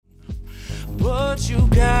But you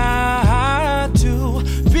got to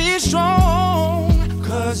be strong,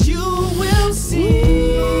 'cause you will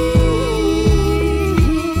see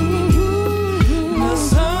the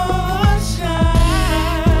sunshine.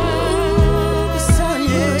 The sun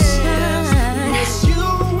will shine. Yes, you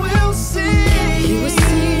will see. You will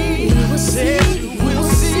see. You will see. You will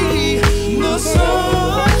see the sunshine.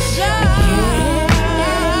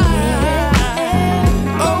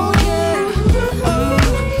 Oh yeah. Oh,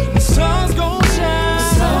 the sun's gonna shine. The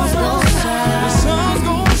sun's gonna shine. The sun's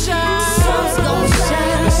gonna shine. The sun's gonna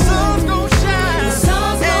shine. The sun's gonna shine. The sun's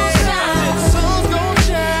gonna shine. The sun's gonna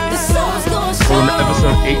shine. The sun's gonna shine. Welcome to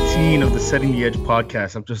episode 18 of the Setting the Edge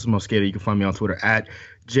podcast. I'm Justin Mosqueda. You can find me on Twitter at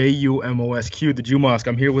JUMOSQ, the Jumosque.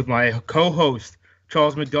 I'm here with my co-host,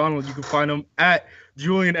 Charles McDonald. You can find him at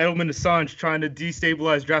Julian Edelman Assange, trying to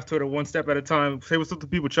destabilize draft Twitter one step at a time. Say what's up to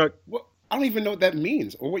people, Chuck. Well, I don't even know what that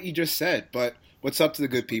means or what you just said, but what's up to the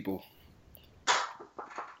good people?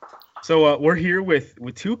 So we're here with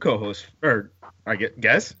two co-hosts, or I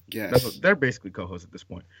guess. Yes. They're basically co-hosts at this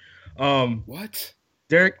point. What?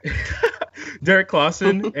 Derek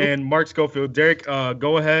Clausen and Mark Schofield. Derek,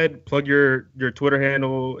 go ahead, plug your Twitter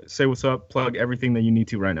handle, say what's up, plug everything that you need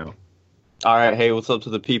to right now. All right, hey, what's up to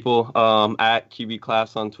the people? At QB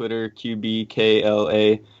Class on Twitter,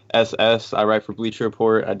 QBKLASS. I write for Bleacher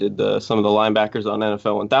Report. I did some of the linebackers on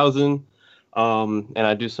NFL 1000, and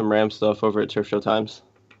I do some Ram stuff over at Turf Show Times.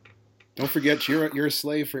 Don't forget, you're a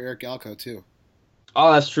slave for Eric Galco too.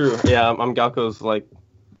 Oh, that's true. Yeah, I'm Galco's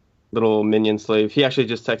little minion slave. He actually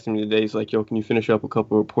just texted me today. He's like, "Yo, can you finish up a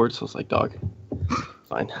couple reports?" I was like, "Dog,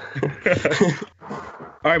 fine."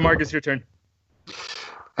 All right, Mark, it's your turn.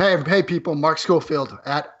 Hey, people. Mark Schofield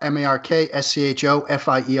at MarkSchofield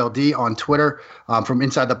on Twitter. From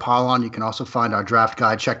Inside the Pylon, you can also find our draft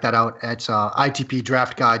guide. Check that out at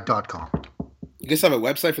itpdraftguide.com. You guys have a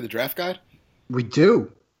website for the draft guide? We do.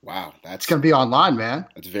 Wow, It's going to be online, man.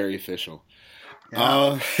 that's very official.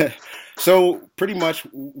 Yeah. So pretty much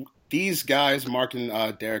these guys, Mark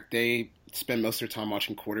and Derek, they spend most of their time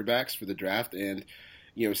watching quarterbacks for the draft, and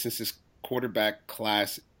since this quarterback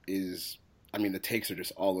class is, the takes are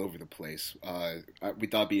just all over the place. We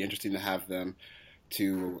thought it'd be interesting to have them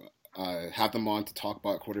on to talk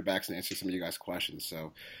about quarterbacks and answer some of you guys' questions.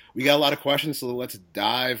 So we got a lot of questions, so let's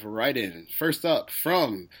dive right in. First up,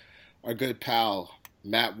 from our good pal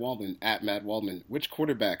Matt Waldman at Matt Waldman. Which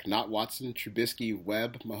quarterback, not Watson, Trubisky,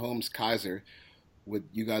 Webb, Mahomes, Kaiser, would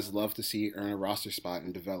you guys love to see earn a roster spot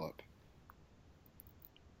and develop?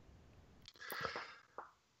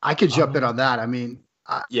 I could jump in on that.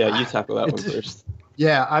 Yeah, you tackle that one first.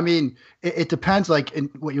 Yeah, it depends, in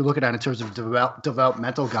what you're looking at in terms of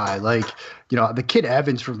developmental guy. The kid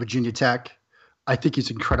Evans from Virginia Tech, I think he's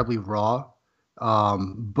incredibly raw,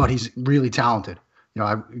 but he's really talented.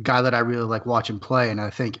 A guy that I really like watching play, and I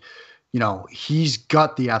think, he's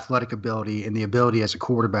got the athletic ability and the ability as a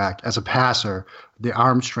quarterback, as a passer, the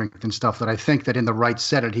arm strength and stuff that I think that in the right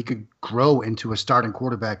setting, he could grow into a starting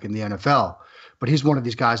quarterback in the NFL. But he's one of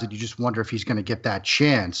these guys that you just wonder if he's going to get that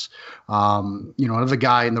chance. Another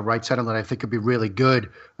guy in the right setting that I think could be really good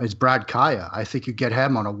is Brad Kaya. I think you get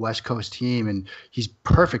him on a West Coast team, and he's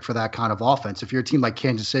perfect for that kind of offense. If you're a team like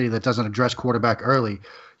Kansas City that doesn't address quarterback early,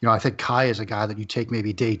 I think Kaya is a guy that you take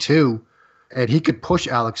maybe day two, and he could push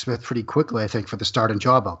Alex Smith pretty quickly, I think, for the starting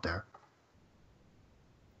job out there.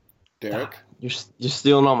 Derek? You're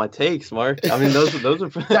stealing all my takes, Mark. Those are.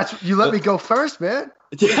 You let me go first, man.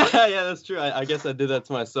 Yeah, that's true. I guess I did that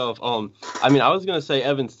to myself. I was gonna say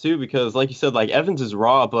Evans too, because like you said, Evans is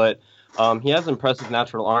raw, but he has impressive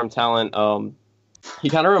natural arm talent. He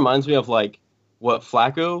kind of reminds me of what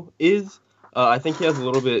Flacco is. I think he has a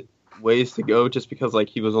little bit ways to go, just because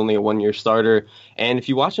he was only a 1-year starter, and if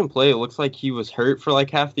you watch him play, it looks like he was hurt for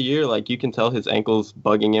half the year. You can tell his ankle's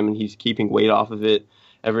bugging him, and he's keeping weight off of it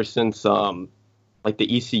ever since the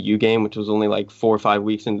ECU game, which was only 4 or 5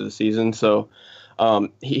 weeks into the season. So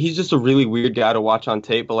he's just a really weird guy to watch on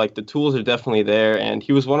tape, but the tools are definitely there, and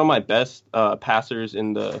he was one of my best passers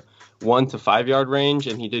in the 1 to 5 yard range,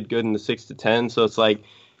 and he did good in the 6 to 10. So it's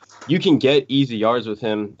you can get easy yards with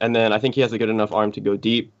him, and then I think he has a good enough arm to go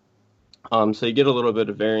deep. So you get a little bit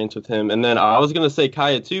of variance with him. And then I was going to say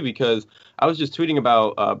Kaya too, because I was just tweeting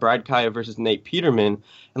about Brad Kaya versus Nate Peterman.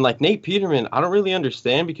 And Nate Peterman, I don't really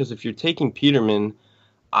understand, because if you're taking Peterman,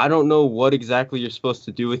 I don't know what exactly you're supposed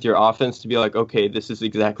to do with your offense to be okay, this is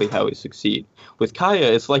exactly how we succeed. With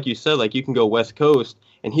Kaya, it's like you said, you can go West Coast,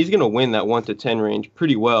 and he's going to win that 1 to 10 range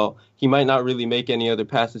pretty well. He might not really make any other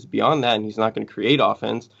passes beyond that, and he's not going to create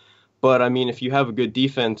offense. But, if you have a good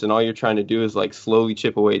defense and all you're trying to do is, slowly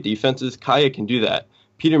chip away defenses, Kaya can do that.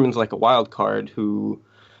 Peterman's a wild card who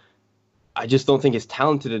I just don't think is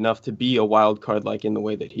talented enough to be a wild card like in the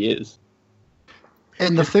way that he is.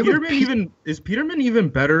 And the thing Is Peterman even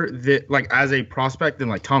better as a prospect than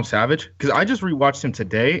like Tom Savage? Because I just rewatched him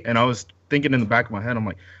today, and I was thinking in the back of my head, I'm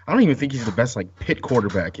like, I don't even think he's the best like Pitt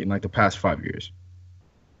quarterback in like the past 5 years.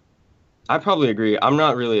 I probably agree. I'm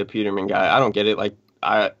not really a Peterman guy. I don't get it. Like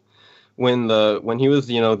when he was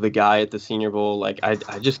the guy at the Senior Bowl, like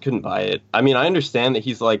I just couldn't buy it. I mean, I understand that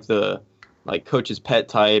he's like the coach's pet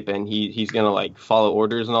type, and he's gonna like follow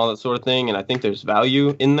orders and all that sort of thing, and I think there's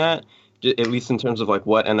value in that, at least in terms of like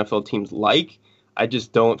what NFL teams like. I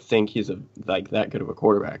just don't think he's that good of a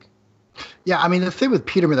quarterback. Yeah, I mean, the thing with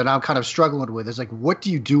Peterman that I'm kind of struggling with is like, what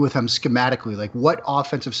do you do with him schematically? Like, what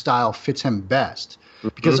offensive style fits him best?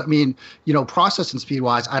 Because I mean, process and speed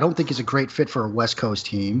wise, I don't think he's a great fit for a West Coast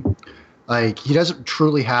team. Like, he doesn't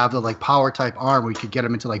truly have the like power type arm where you could get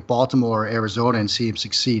him into like Baltimore or Arizona and see him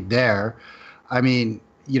succeed there. I mean,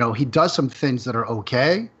 he does some things that are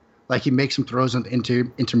okay. Like, he makes some throws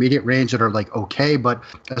into intermediate range that are like okay, but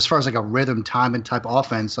as far as like a rhythm, timing type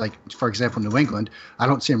offense, like for example New England, I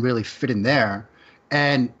don't see him really fit in there.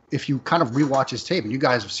 And if you kind of rewatch his tape, and you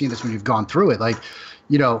guys have seen this when you've gone through it, like,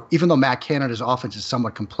 even though Matt Canada's offense is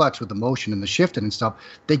somewhat complex with the motion and the shifting and stuff,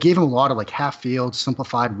 they gave him a lot of like half field,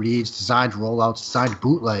 simplified reads, designed rollouts, designed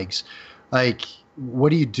bootlegs. Like, what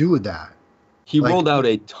do you do with that? He rolled out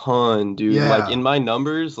a ton, dude. Yeah. Like, in my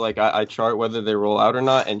numbers, like, I chart whether they roll out or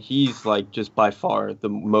not, and he's, like, just by far the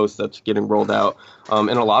most that's getting rolled out.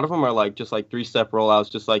 And a lot of them are, like, just, like, three-step rollouts,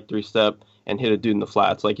 just, like, three-step and hit a dude in the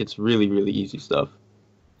flats. Like, it's really, really easy stuff.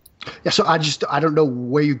 Yeah, so I don't know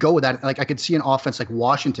where you go with that. Like, I could see an offense like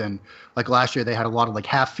Washington, like last year, they had a lot of, like,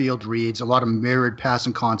 half-field reads, a lot of mirrored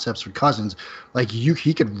passing concepts for Cousins. Like,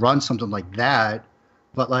 he could run something like that.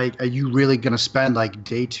 But, like, are you really going to spend, like,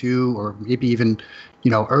 day two or maybe even,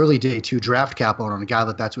 early day two draft capital on a guy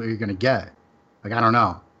that's what you're going to get? Like, I don't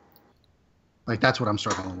know. Like, that's what I'm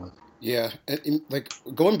struggling with. Yeah. And, like,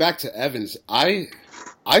 going back to Evans, the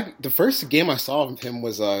first game I saw of him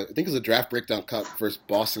was, I think it was a draft breakdown cup versus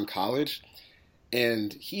Boston College.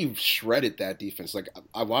 And he shredded that defense. Like,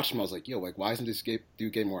 I watched him, I was like, yo, like, why isn't this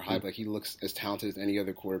dude getting more hype? Like, he looks as talented as any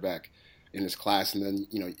other quarterback in his class. And then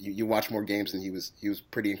you watch more games and he was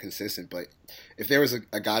pretty inconsistent. But if there was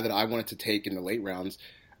a guy that I wanted to take in the late rounds,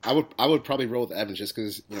 I would probably roll with Evans just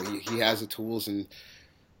because he has the tools and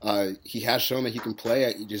he has shown that he can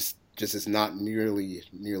play. He just is not nearly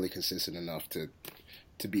consistent enough to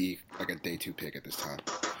be like a day two pick at this time.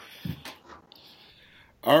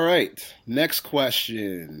 All right, next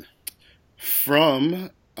question from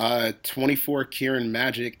 24 Kieran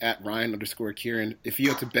Magic at Ryan_Kieran. If you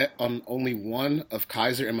had to bet on only one of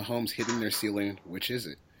Kaiser and Mahomes hitting their ceiling, which is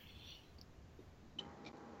it?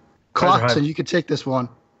 Clarkson, you could take this one.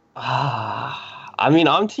 I mean,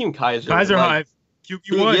 I'm Team Kaiser. Kaiser Hive.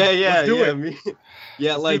 QB1. Yeah. Let's do it.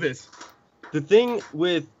 Let's do this. The thing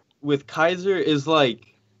with Kaiser is like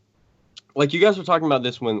you guys were talking about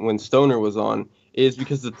this when Stoner was on, is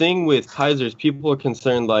because the thing with Kaiser is people are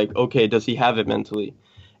concerned like, okay, does he have it mentally?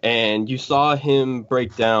 And you saw him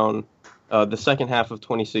break down the second half of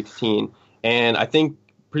 2016, and I think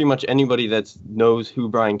pretty much anybody that knows who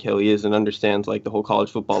Brian Kelly is and understands like the whole college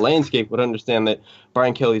football landscape would understand that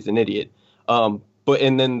Brian Kelly's an idiot. And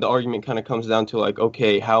then the argument kind of comes down to like,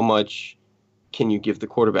 okay, how much can you give the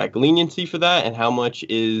quarterback leniency for that, and how much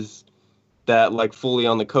is that like fully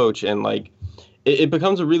on the coach? And like it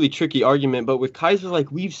becomes a really tricky argument. But with Kaiser,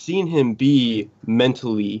 like we've seen him be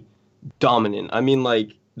mentally dominant. I mean,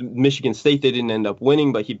 like Michigan State, they didn't end up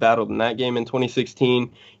winning, but he battled in that game in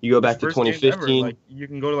 2016. You go back to 2015. Like, you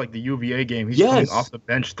can go to like the UVA game. He's coming off the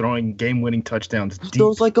bench throwing game-winning touchdowns. He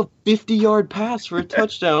throws like a 50-yard pass for a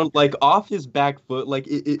touchdown, like off his back foot. Like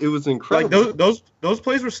it was incredible. Like those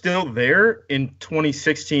plays were still there in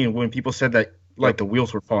 2016 when people said that like the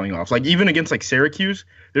wheels were falling off. Like even against like Syracuse,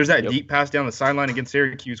 there's that deep pass down the sideline against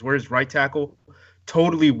Syracuse where his right tackle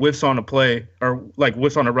totally whiffs on a play or like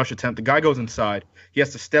whiffs on a rush attempt. The guy goes inside. He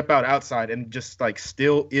has to step outside and just like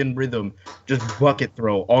still in rhythm, just bucket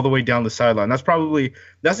throw all the way down the sideline. That's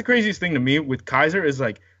the craziest thing to me with Kaiser is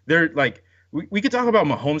like they're like we could talk about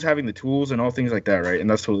Mahomes having the tools and all things like that, right? And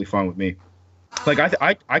that's totally fine with me. Like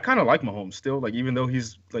I kind of like Mahomes still, like even though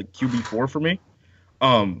he's like QB4 for me.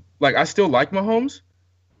 Like I still like Mahomes,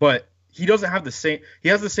 but he doesn't have the same. He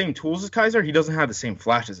has the same tools as Kaiser. He doesn't have the same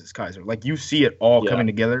flashes as Kaiser. Like you see it all coming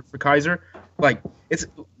together for Kaiser. Like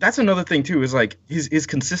that's another thing too. Is like his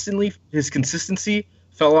consistency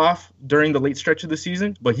fell off during the late stretch of the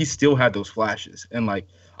season, but he still had those flashes. And like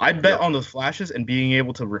I bet on those flashes and being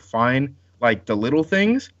able to refine like the little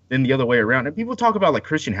things than the other way around. And people talk about like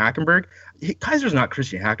Christian Hackenberg. Kaiser's not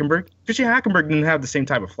Christian Hackenberg. Christian Hackenberg didn't have the same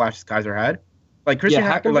type of flash as Kaiser had. Like Christian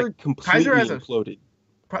Hackenberg like, completely imploded.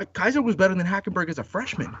 Kaiser was better than Hackenberg as a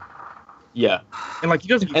freshman. Yeah, and like he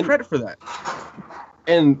doesn't get credit for that.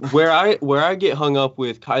 And where I get hung up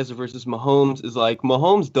with Kaiser versus Mahomes is like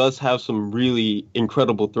Mahomes does have some really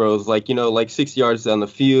incredible throws, like like 6 yards down the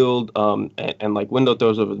field, and like window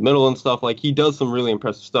throws over the middle and stuff. Like he does some really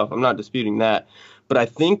impressive stuff. I'm not disputing that, but I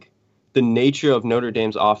think the nature of Notre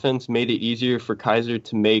Dame's offense made it easier for Kaiser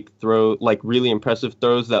to make really impressive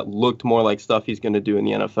throws that looked more like stuff he's going to do in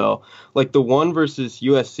the NFL. Like the one versus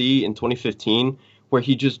USC in 2015, where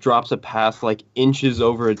he just drops a pass like inches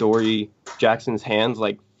over Adoree Jackson's hands,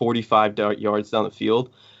 like 45 yards down the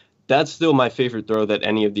field. That's still my favorite throw that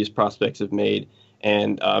any of these prospects have made.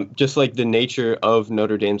 And just like the nature of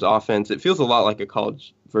Notre Dame's offense, it feels a lot like a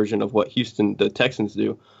college version of what the Texans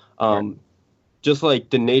do. Just like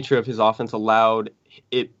the nature of his offense allowed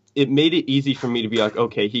it made it easy for me to be like,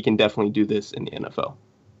 okay, he can definitely do this in the NFL.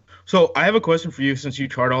 So I have a question for you since you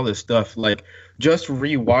chart all this stuff. Like just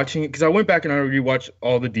rewatching it, because I went back and I rewatched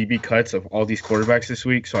all the DB cuts of all these quarterbacks this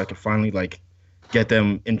week, so I could finally like get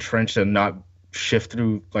them entrenched and not shift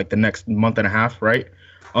through like the next month and a half, right?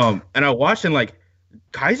 And I watched and like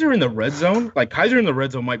Kaiser in the red zone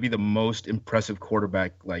might be the most impressive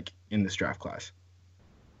quarterback like in this draft class.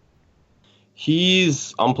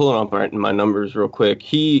 I'm pulling up my numbers real quick.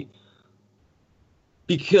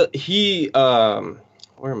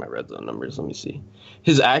 Where are my red zone numbers? Let me see.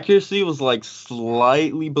 His accuracy was like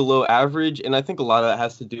slightly below average, and I think a lot of that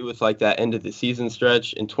has to do with like that end of the season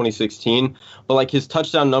stretch in 2016. But like his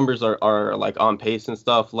touchdown numbers are like on pace and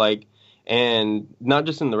stuff, like, and not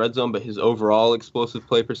just in the red zone, but his overall explosive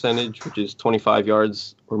play percentage, which is 25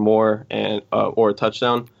 yards or more and or a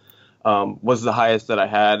touchdown, was the highest that I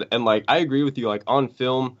had. And like I agree with you, like on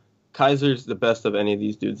film, Kaiser's the best of any of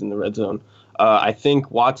these dudes in the red zone. I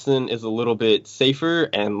think Watson is a little bit safer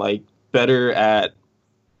and like better at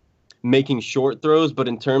making short throws, but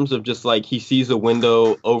in terms of just like he sees a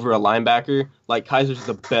window over a linebacker, like Kaiser's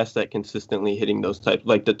the best at consistently hitting those types,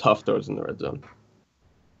 like the tough throws in the red zone.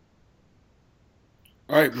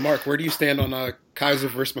 All right, Mark, where do you stand on Kaiser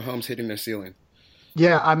versus Mahomes hitting their ceiling?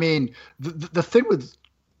 Yeah, I mean, the thing with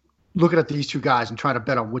looking at these two guys and trying to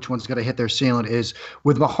bet on which one's going to hit their ceiling is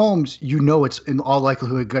with Mahomes, it's in all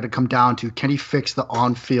likelihood going to come down to can he fix the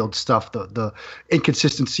on-field stuff, the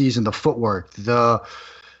inconsistencies in the footwork, the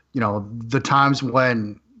times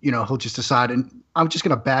when, he'll just decide, and I'm just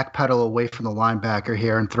going to backpedal away from the linebacker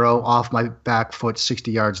here and throw off my back foot 60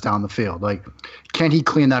 yards down the field. Like, can he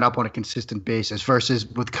clean that up on a consistent basis versus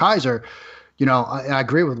with Kaiser? I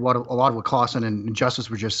agree with a lot of what Clausen and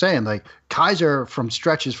Justice were just saying. Like Kaiser from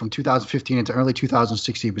stretches from 2015 into early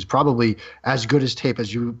 2016 was probably as good as tape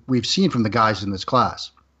as we've seen from the guys in this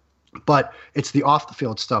class. But it's the off the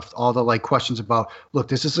field stuff, all the like questions about,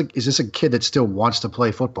 look, is this a kid that still wants to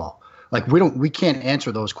play football? Like we can't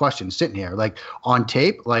answer those questions sitting here. Like on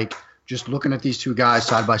tape, like just looking at these two guys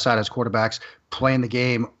side by side as quarterbacks playing the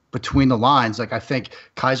game between the lines. Like I think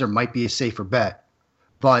Kaiser might be a safer bet.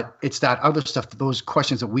 But it's that other stuff, those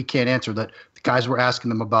questions that we can't answer that the guys were asking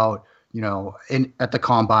them about, at the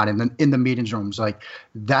combine and then in the meetings rooms. Like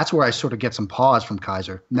that's where I sort of get some pause from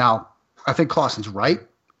Kaiser. Now, I think Clausen's right,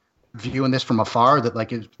 viewing this from afar, that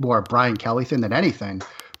like it's more a Brian Kelly thing than anything,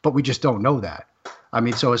 but we just don't know that. I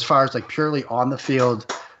mean, so as far as like purely on the field,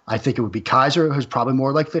 I think it would be Kaiser who's probably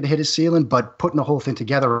more likely to hit his ceiling. But putting the whole thing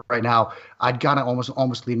together right now, I'd gotta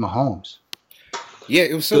almost lead Mahomes. Yeah,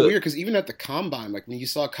 it was so weird because even at the combine, like when you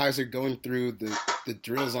saw Kaiser going through the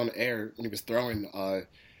drills on air when he was throwing,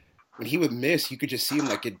 when he would miss, you could just see him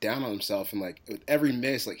like get down on himself and like with every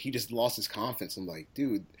miss, like he just lost his confidence. I'm like,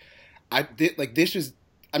 dude,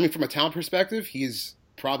 from a talent perspective, he's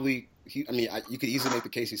probably you could easily make the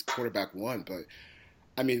case he's quarterback one, but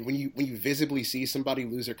I mean when you visibly see somebody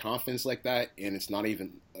lose their confidence like that and it's not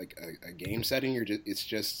even like a game setting, it's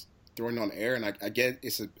just throwing on air, and I get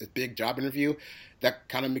it's a big job interview. That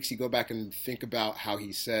kind of makes you go back and think about how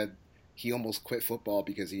he said he almost quit football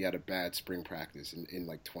because he had a bad spring practice in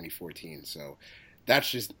like 2014. So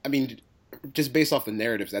that's just based off the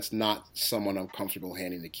narratives, that's not someone I'm comfortable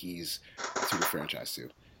handing the keys to the franchise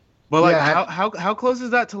to. But like, how close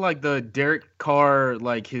is that to like the Derek Carr,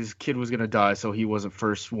 like his kid was gonna die, so he wasn't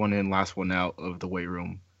first one in, last one out of the weight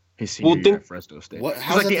room? His senior year at Fresno State.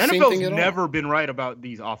 How's the that NFL's never been right about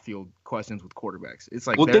these off-field questions with quarterbacks. It's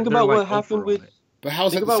like think about what happened with But how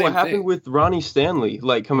is Think that the about same what happened thing? with Ronnie Stanley,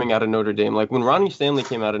 like coming out of Notre Dame. Like when Ronnie Stanley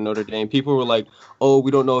came out of Notre Dame, people were like, "Oh,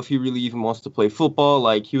 we don't know if he really even wants to play football."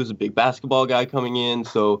 Like he was a big basketball guy coming in,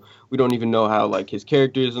 so we don't even know how like his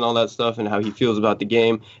characters and all that stuff and how he feels about the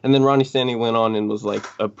game. And then Ronnie Stanley went on and was like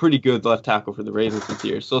a pretty good left tackle for the Ravens this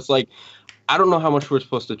year. So it's like I don't know how much we're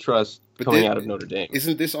supposed to trust But coming out of Notre Dame.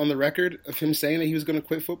 Isn't this on the record of him saying that he was going to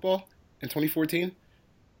quit football in 2014?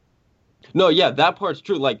 No, yeah, that part's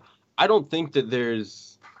true. Like I don't think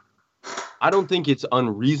it's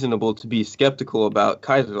unreasonable to be skeptical about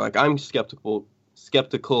Kaiser. Like I'm skeptical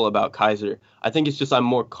about Kaiser. I think it's just I'm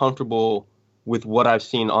more comfortable with what I've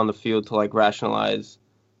seen on the field to like rationalize.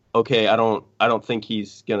 Okay, I don't think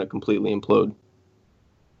he's gonna completely implode.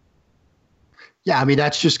 Yeah, I mean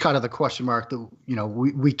that's just kind of the question mark that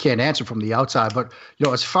we can't answer from the outside. But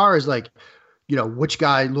as far as like which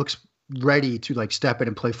guy looks ready to like step in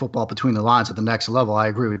and play football between the lines at the next level, I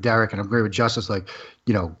agree with Derek and I agree with Justice. Like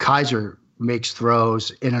Kaiser makes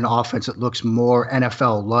throws in an offense that looks more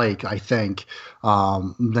NFL-like, I think,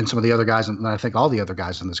 than some of the other guys, and I think all the other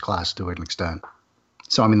guys in this class to an extent.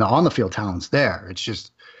 So I mean the on the field talent's there. It's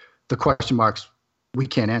just the question marks we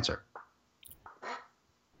can't answer.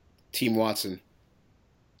 Team Watson.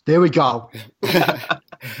 There we go.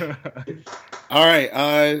 All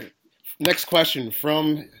right. Next question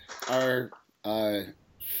from our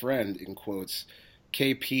friend, in quotes,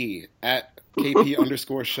 KP, at KP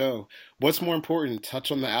underscore show. What's more important,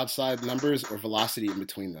 touch on the outside numbers or velocity in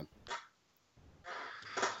between them?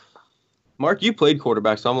 Mark, you played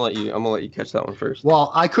quarterback, so I'm gonna let you catch that one first.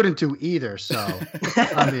 Well, I couldn't do either, so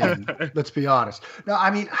I mean, let's be honest. No, I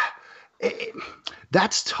mean,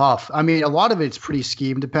 that's tough. I mean, a lot of it's pretty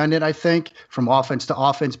scheme dependent, I think, from offense to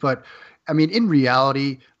offense. But I mean, in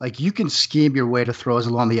reality, like you can scheme your way to throws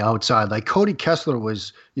along the outside. Like Cody Kessler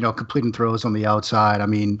was, completing throws on the outside. I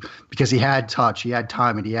mean, because he had touch, he had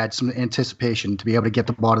time, and he had some anticipation to be able to get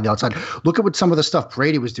the ball to the outside. Look at what some of the stuff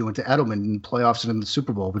Brady was doing to Edelman in the playoffs and in the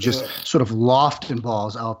Super Bowl, with just sort of lofting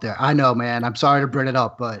balls out there. I know, man. I'm sorry to bring it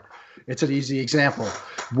up, but it's an easy example.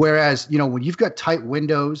 Whereas, when you've got tight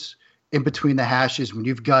windows in between the hashes, when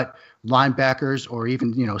you've got linebackers or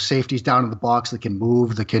even, safeties down in the box that can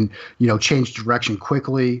move, that can, change direction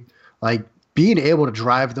quickly, like being able to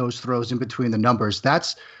drive those throws in between the numbers,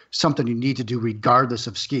 that's something you need to do regardless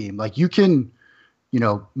of scheme. Like you can,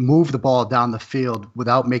 move the ball down the field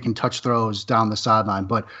without making touch throws down the sideline,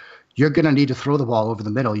 but you're going to need to throw the ball over the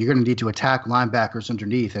middle. You're going to need to attack linebackers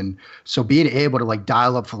underneath. And so being able to like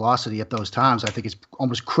dial up velocity at those times, I think is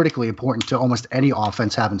almost critically important to almost any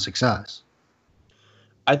offense having success.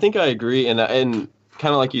 I think I agree. And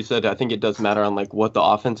kind of like you said, I think it does matter on like what the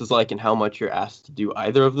offense is like and how much you're asked to do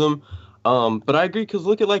either of them. But I agree because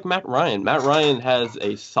look at like Matt Ryan. Matt Ryan has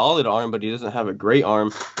a solid arm, but he doesn't have a great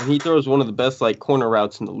arm. And he throws one of the best like corner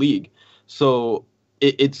routes in the league. So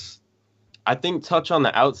it's I think touch on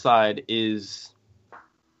the outside is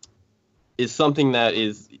something that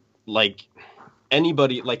is like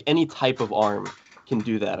anybody, like any type of arm can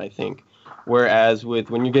do that, I think. Whereas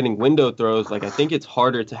when you're getting window throws, like I think it's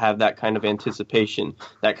harder to have that kind of anticipation,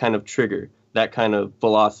 that kind of trigger, that kind of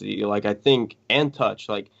velocity, like I think, and touch.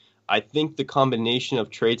 Like I think the combination of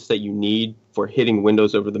traits that you need for hitting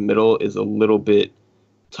windows over the middle is a little bit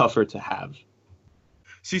tougher to have.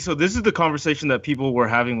 See, so this is the conversation that people were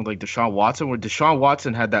having with like Deshaun Watson, where Deshaun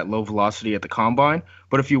Watson had that low velocity at the combine.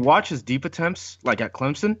 But if you watch his deep attempts, like at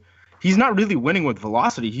Clemson, he's not really winning with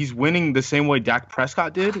velocity. He's winning the same way Dak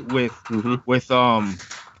Prescott did with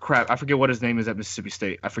I forget what his name is at Mississippi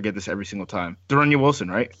State. I forget this every single time. De'Runnya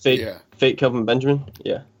Wilson, right? Fake Kelvin Benjamin.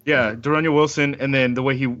 Yeah. Yeah, De'Runnya Wilson, and then the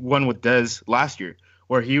way he won with Dez last year,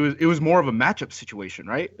 where it was more of a matchup situation,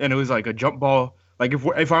 right? And it was like a jump ball. Like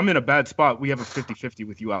if I'm in a bad spot, we have a 50-50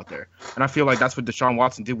 with you out there. And I feel like that's what Deshaun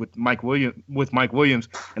Watson did with Mike Williams,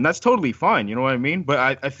 and that's totally fine, you know what I mean?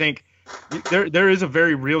 But I think there is a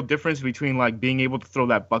very real difference between like being able to throw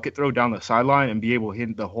that bucket throw down the sideline and be able to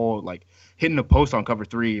hit the hole, like hitting the post on cover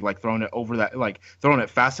 3, like throwing it over that, like throwing it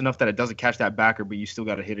fast enough that it doesn't catch that backer, but you still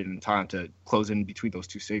got to hit it in time to close in between those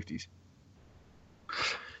two safeties.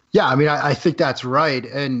 Yeah, I mean, I think that's right.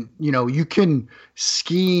 And, you can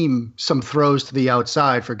scheme some throws to the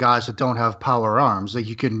outside for guys that don't have power arms. Like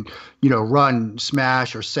you can, run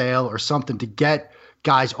smash or sail or something to get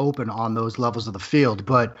guys open on those levels of the field.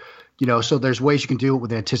 But, so there's ways you can do it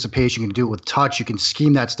with anticipation. You can do it with touch. You can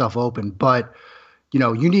scheme that stuff open. But,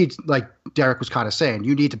 you need, like Derek was kind of saying,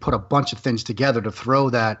 you need to put a bunch of things together to throw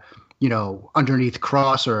that, underneath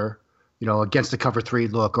crosser, against the cover 3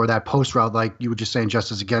 look, or that post route, like you were just saying,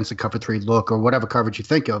 Justice, against the cover 3 look, or whatever coverage you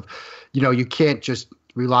think of. You can't just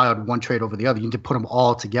rely on one trait over the other. You need to put them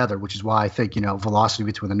all together, which is why I think, velocity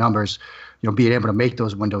between the numbers, being able to make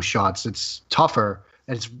those window shots, it's tougher.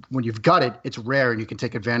 And it's when you've got it, it's rare and you can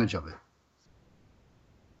take advantage of it.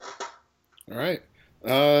 All right.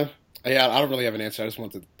 Yeah, I don't really have an answer. I just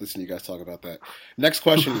wanted to listen to you guys talk about that. Next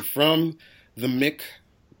question from the Mick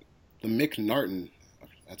Narton.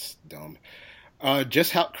 That's dumb.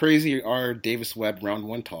 Just how crazy are Davis Webb round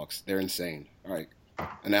one talks? They're insane. All right.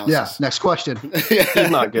 Analysis. Yeah. Next question. He's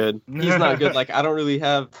not good. He's not good. Like, I don't really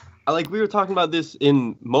have. We were talking about this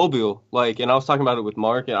in Mobile, and I was talking about it with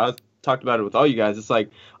Mark, and I talked about it with all you guys. It's like,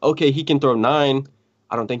 okay, he can throw 9.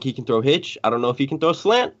 I don't think he can throw hitch. I don't know if he can throw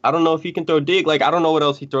slant. I don't know if he can throw dig. I don't know what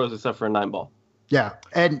else he throws except for a 9 ball. Yeah.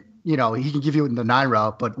 And, he can give you the 9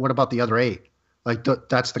 route, but what about the other 8?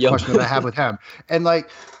 That's the question that I have with him. And I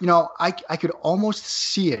could almost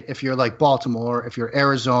see it if you're like Baltimore, if you're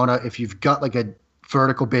Arizona, if you've got a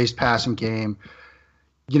vertical based passing game,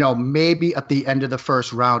 maybe at the end of the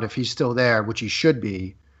first round, if he's still there, which he should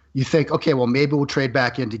be, you think, okay, well, maybe we'll trade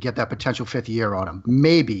back in to get that potential 5th year on him.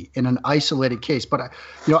 Maybe in an isolated case. But,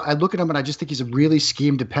 I look at him and I just think he's a really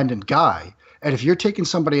scheme-dependent guy. And if you're taking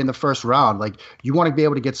somebody in the first round, you want to be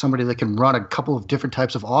able to get somebody that can run a couple of different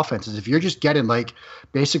types of offenses. If you're just getting,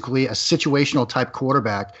 basically a situational type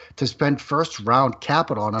quarterback to spend first-round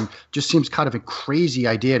capital on him, just seems kind of a crazy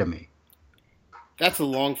idea to me. That's a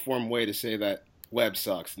long-form way to say that Webb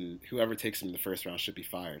sucks, and whoever takes him in the first round should be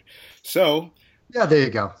fired. So... yeah, there you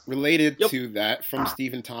go. Related to that, from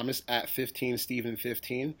Stephen Thomas at 15 Stephen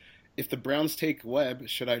 15. If the Browns take Webb,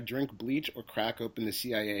 should I drink bleach or crack open the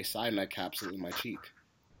CIA cyanide capsule in my cheek?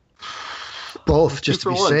 Both, just to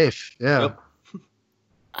be safe. Yeah. Yep.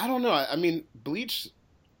 I don't know. I mean, bleach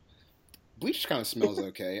kind of smells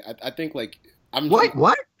okay. I think What?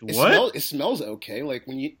 It smells okay.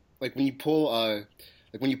 When you pull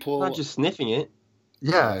Not just sniffing it.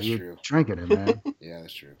 Yeah, that's you're true. drinking it, man. Yeah,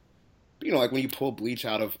 that's true. But, when you pull bleach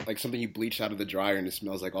out of something you bleached out of the dryer and it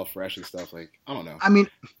smells all fresh and stuff, I don't know. I mean,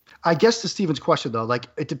 I guess to Steven's question though,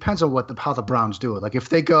 it depends on how the Browns do it. If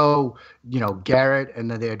they go, Garrett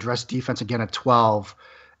and then they address defense again at 12,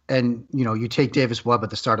 and you take Davis Webb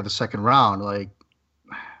at the start of the second round,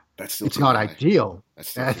 that's still it's not high. ideal.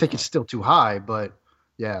 Still I think it's still too high, but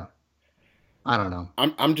yeah, I don't know.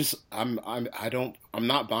 I'm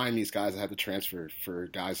not buying these guys that have to transfer for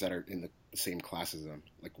guys that are in the same class as them,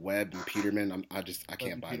 like Webb and Peterman. I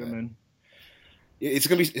can't buy that. It's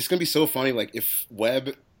gonna be so funny. If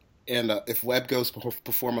Webb goes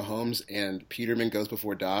before Mahomes and Peterman goes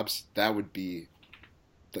before Dobbs, that would be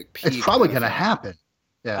it's probably gonna happen.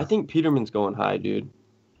 Yeah, I think Peterman's going high, dude.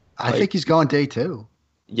 I think he's going day 2.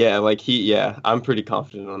 Yeah, I'm pretty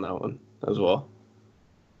confident on that one as well.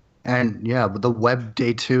 And yeah, but the Webb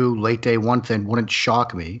day 2, late day 1 thing wouldn't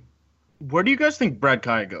shock me. Where do you guys think Brad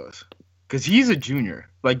Kaya goes? Because he's a junior.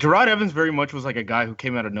 Gerard Evans very much was a guy who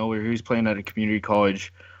came out of nowhere. He was playing at a community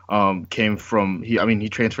college. He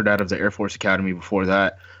transferred out of the Air Force Academy before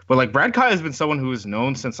that. But Brad Kaya has been someone who is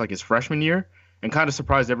known since his freshman year and kind of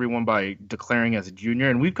surprised everyone by declaring as a junior.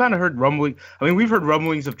 And we've kind of heard rumblings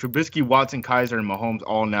of Trubisky, Watson, Kaiser, and Mahomes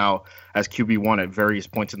all now as QB1 at various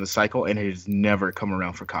points in the cycle, and it has never come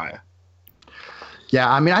around for Kaya. Yeah,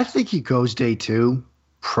 I think he goes day 2,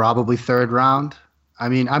 probably 3rd round.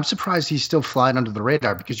 I'm surprised he's still flying under the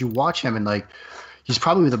radar because you watch him and he's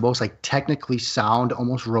probably the most technically sound,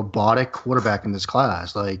 almost robotic quarterback in this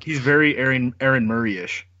class. He's very Aaron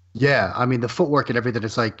Murray-ish. Yeah, the footwork and everything.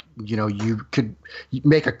 It's you could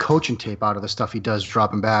make a coaching tape out of the stuff he does,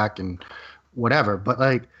 dropping back and whatever.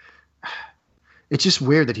 But it's just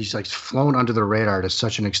weird that he's flown under the radar to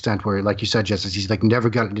such an extent where, like you said, Justice, he's never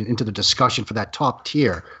gotten into the discussion for that top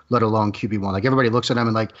tier, let alone QB1. Everybody looks at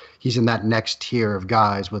him and he's in that next tier of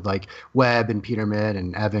guys with Webb and Peterman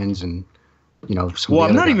and Evans and some. Well,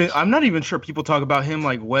 I'm not even sure people talk about him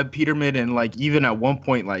Webb, Peterman, and even at one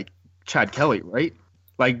point Chad Kelly, right?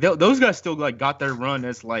 Those guys still got their run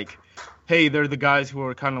as hey, they're the guys who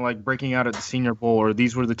are kind of breaking out at the Senior Bowl, or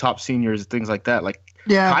these were the top seniors, things like that.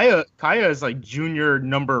 Yeah, Kaya is junior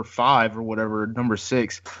number 5 or whatever, number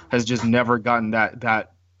 6, has just never gotten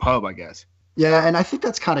that pub, I guess. Yeah, and I think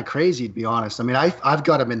that's kind of crazy, to be honest. I've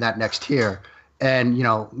got him in that next tier. And,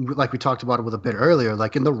 we talked about it with a bit earlier,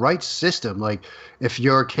 in the right system, if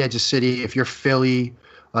you're Kansas City, if you're Philly,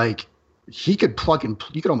 you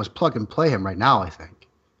could almost plug and play him right now, I think,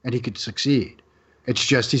 and he could succeed. It's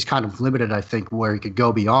just he's kind of limited, I think, where he could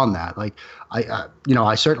go beyond that.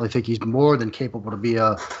 I certainly think he's more than capable to be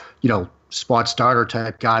a, spot starter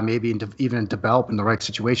type guy, maybe even develop in the right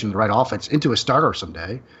situation, the right offense, into a starter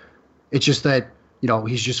someday. It's just that,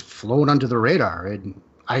 he's just flown under the radar. And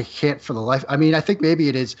I can't for the life. I mean, I think maybe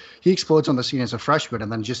it is he explodes on the scene as a freshman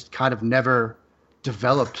and then just kind of never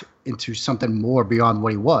developed into something more beyond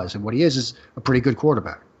what he was. And what he is a pretty good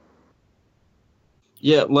quarterback.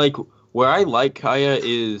 Yeah, like where I like Kaya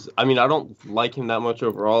is, I mean, I don't like him that much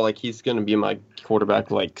overall. Like he's going to be my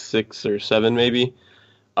quarterback like 6 or 7 maybe.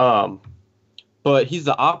 But he's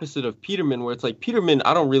the opposite of Peterman, where it's like Peterman,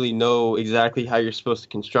 I don't really know exactly how you're supposed to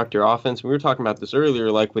construct your offense. We were talking about this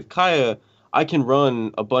earlier. Like with Kaya, I can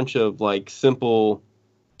run a bunch of like simple,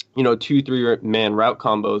 2-3 man route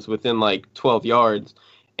combos within like 12 yards,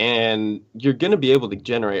 and you're going to be able to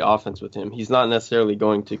generate offense with him. He's not necessarily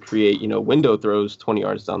going to create, window throws 20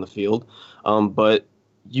 yards down the field, but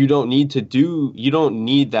you don't need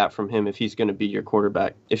that from him if he's going to be your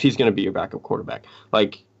quarterback, if he's going to be your backup quarterback.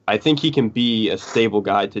 Like, I think he can be a stable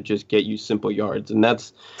guy to just get you simple yards, and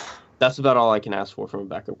that's about all I can ask for from a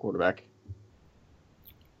backup quarterback.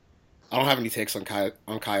 I don't have any takes on Kaya.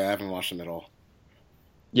 I haven't watched him at all.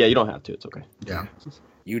 Yeah, you don't have to. It's okay. Yeah.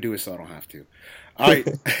 You do it, so I don't have to. All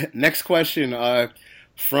right. Next question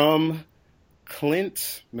from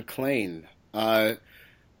Clint McLean.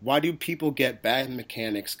 Why do people get bad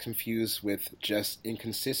mechanics confused with just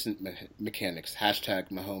inconsistent mechanics? Hashtag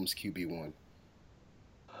Mahomes QB1.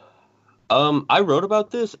 I wrote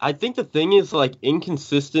about this. I think the thing is like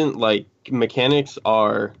inconsistent like mechanics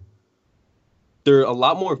they're a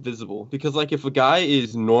lot more visible, because like if a guy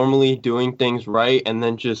is normally doing things right and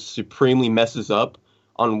then just supremely messes up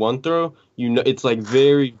on one throw, it's like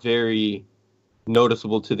very, very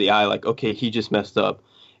noticeable to the eye, like, okay, he just messed up.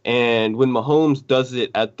 And when Mahomes does it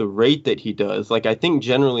at the rate that he does, like I think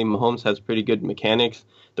generally Mahomes has pretty good mechanics.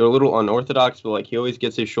 They're a little unorthodox, but like he always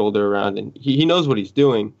gets his shoulder around and he knows what he's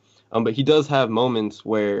doing. But he does have moments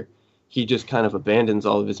where he just kind of abandons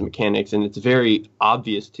all of his mechanics, and it's very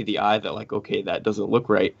obvious to the eye that, like, okay, that doesn't look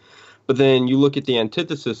right. But then you look at the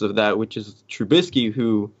antithesis of that, which is Trubisky,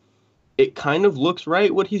 who it kind of looks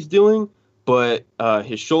right what he's doing, but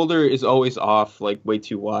his shoulder is always off, like, way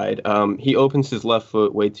too wide. He opens his left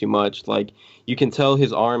foot way too much. Like, you can tell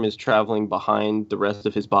his arm is traveling behind the rest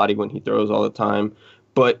of his body when he throws all the time.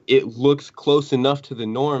 But it looks close enough to the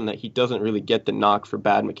norm that he doesn't really get the knock for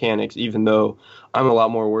bad mechanics, even though I'm a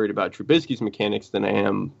lot more worried about Trubisky's mechanics than I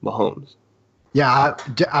am Mahomes. Yeah,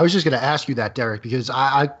 I was just going to ask you that, Derek, because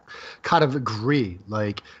I kind of agree.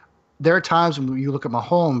 Like, there are times when you look at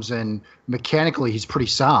Mahomes and mechanically he's pretty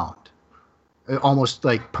sound, almost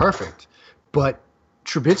like perfect. But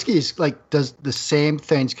Trubisky is does the same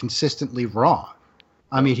things consistently wrong.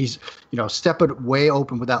 I mean, he's, stepping way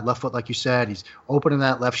open with that left foot, like you said. He's opening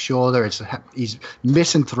that left shoulder. He's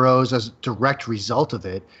missing throws as a direct result of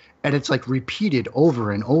it. And it's like repeated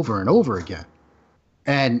over and over and over again.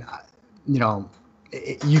 And,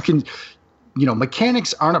 you can,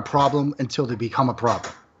 mechanics aren't a problem until they become a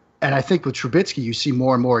problem. And I think with Trubisky, you see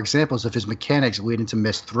more and more examples of his mechanics leading to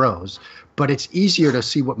missed throws. But it's easier to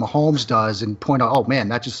see what Mahomes does and point out, oh, man,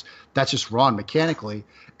 that's just wrong mechanically.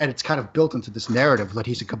 And it's kind of built into this narrative that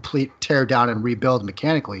he's a complete tear down and rebuild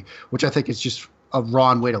mechanically, which I think is just a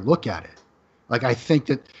wrong way to look at it. Like, I think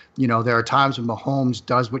that, there are times when Mahomes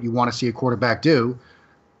does what you want to see a quarterback do.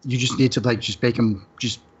 You just need to just make him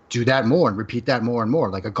just do that more and repeat that more and more,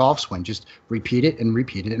 like a golf swing. Just repeat it and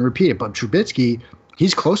repeat it and repeat it. But Trubisky,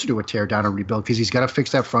 he's closer to a tear down and rebuild because he's got to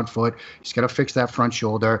fix that front foot, he's got to fix that front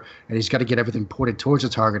shoulder, and he's got to get everything pointed towards the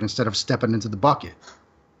target instead of stepping into the bucket.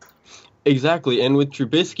 Exactly. And with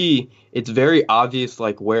Trubisky, it's very obvious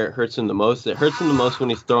like where it hurts him the most. It hurts him the most when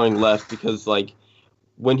he's throwing left, because like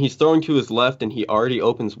when he's throwing to his left and he already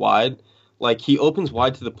opens wide, like he opens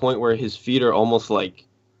wide to the point where his feet are almost like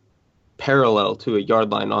parallel to a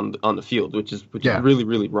yard line on the field, which is really,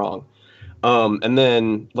 really wrong. And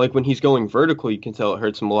then like when he's going vertical, you can tell it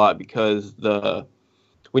hurts him a lot, because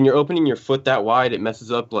when you're opening your foot that wide, it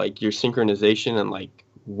messes up like your synchronization and like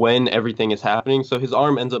when everything is happening. So his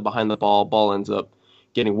arm ends up behind the ball ends up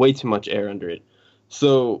getting way too much air under it.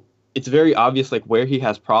 So it's very obvious like where he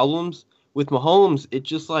has problems. With Mahomes, it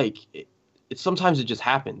just like sometimes it just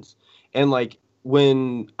happens. And like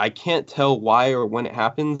when I can't tell why or when it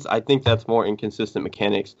happens, I think that's more inconsistent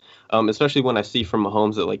mechanics. Especially when I see from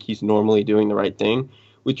Mahomes that like he's normally doing the right thing.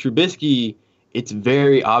 With Trubisky, it's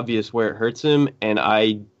very obvious where it hurts him, and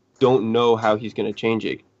I don't know how he's going to change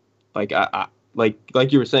it. Like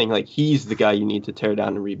like you were saying, like he's the guy you need to tear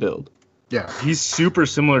down and rebuild. Yeah, he's super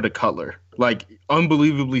similar to Cutler, like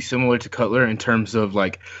unbelievably similar to Cutler in terms of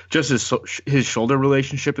like just his shoulder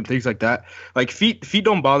relationship and things like that. Like feet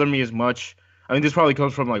don't bother me as much. I mean, this probably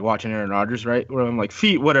comes from like watching Aaron Rodgers, right? Where I'm like,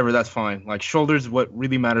 feet, whatever, that's fine. Like shoulders, what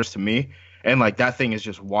really matters to me, and like that thing is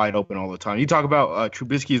just wide open all the time. You talk about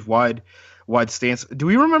Trubisky's wide wide stance. Do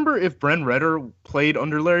we remember if Bren Renner played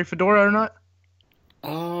under Larry Fedora or not?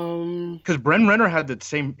 Because Bren Renner had the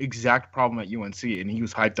same exact problem at UNC, and he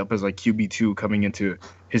was hyped up as like QB2 coming into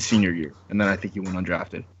his senior year, and then I think he went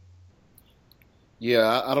undrafted.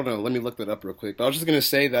 Yeah, I don't know. Let me look that up real quick. But I was just gonna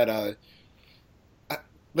say that,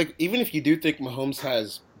 like, even if you do think Mahomes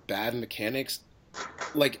has bad mechanics,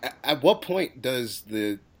 like, at what point does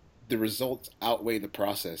the results outweigh the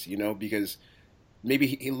process? You know, because maybe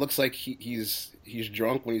he looks like he's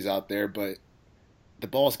drunk when he's out there, but the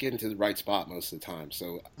ball's getting to the right spot most of the time.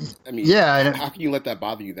 So, I mean, Yeah, how can you let that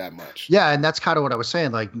bother you that much? Yeah, and that's kind of what I was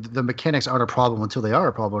saying. Like, the mechanics aren't a problem until they are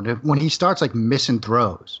a problem. When he starts like missing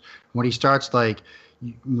throws, when he starts like,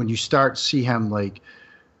 when you start see him like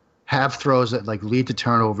have throws that like lead to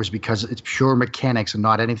turnovers because it's pure mechanics and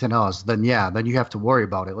not anything else, then then you have to worry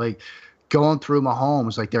about it. Like going through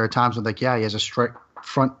Mahomes, like there are times when like he has a straight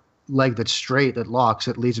front leg that's straight that locks,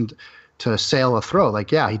 that leads him to sail a throw. Like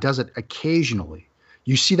he does it occasionally.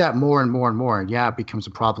 You see that more and more and more, and it becomes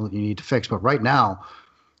a problem that you need to fix. But right now,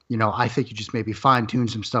 I think you just maybe fine-tune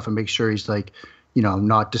some stuff and make sure he's like,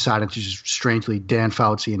 not deciding to just strangely Dan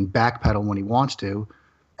Fauci and backpedal when he wants to,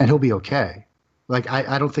 and he'll be okay. Like,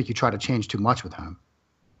 I don't think you try to change too much with him.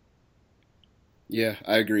 Yeah,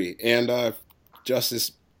 I agree. And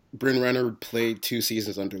Justice, Bryn Renner played 2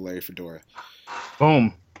 seasons under Larry Fedora.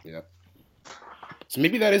 Boom. Yeah. So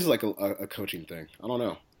maybe that is like a coaching thing. I don't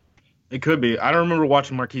know. It could be. I don't remember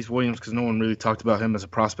watching Marquise Williams because no one really talked about him as a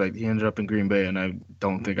prospect. He ended up in Green Bay, and I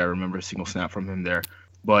don't think I remember a single snap from him there.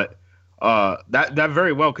 But that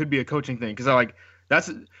very well could be a coaching thing because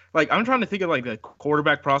I'm trying to think of like the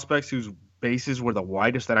quarterback prospects whose bases were the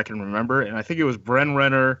widest that I can remember, and I think it was Bren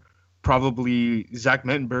Renner, probably Zach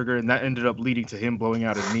Mettenberger, and that ended up leading to him blowing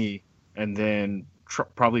out his knee, and then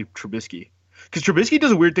probably Trubisky. Because Trubisky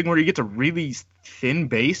does a weird thing where he gets a really thin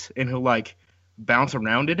base and he'll like bounce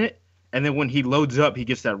around in it. And then when he loads up, he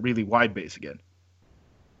gets that really wide base again.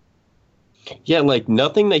 Yeah, like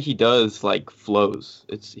nothing that he does like flows.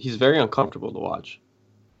 He's very uncomfortable to watch.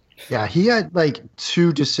 Yeah, he had like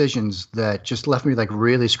 2 decisions that just left me like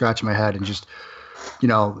really scratching my head and just, you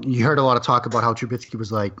heard a lot of talk about how Trubisky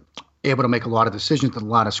was like able to make a lot of decisions in a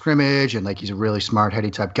lot of scrimmage and like he's a really smart,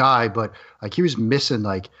 heady type guy, but like he was missing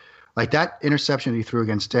like that interception he threw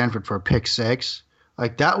against Stanford for a pick 6.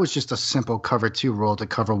 Like that was just a simple cover 2 roll to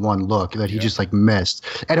cover 1 look that he just like missed.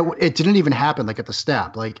 And it didn't even happen like at the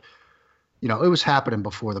snap. Like, it was happening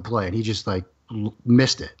before the play and he just like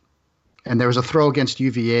missed it. And there was a throw against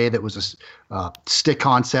UVA that was a stick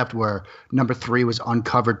concept where number 3 was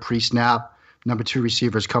uncovered pre-snap. Number 2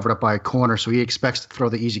 receiver is covered up by a corner. So he expects to throw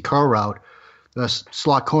the easy curl route. The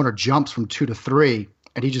slot corner jumps from 2 to 3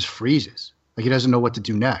 and he just freezes. Like he doesn't know what to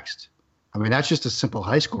do next. I mean, that's just a simple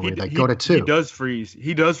high school read. Like, go to 2. He does freeze.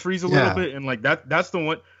 He does freeze a little bit, and like that's the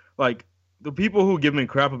one. Like the people who give me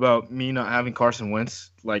crap about me not having Carson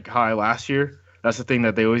Wentz like high last year. That's the thing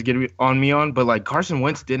that they always get on me on. But like Carson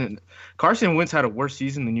Wentz didn't. Carson Wentz had a worse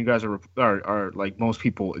season than you guys are like most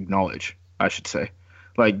people acknowledge. I should say,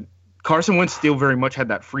 like Carson Wentz still very much had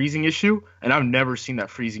that freezing issue, and I've never seen that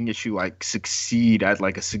freezing issue like succeed at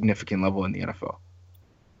like a significant level in the NFL.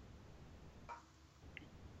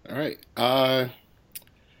 All right. Have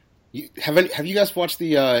you guys watched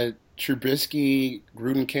the Trubisky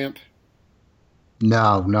Gruden camp?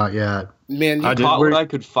 No, not yet. Man, I caught what I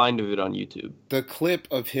could find of it on YouTube. The clip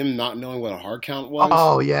of him not knowing what a hard count was.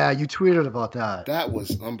 Oh yeah, you tweeted about that. That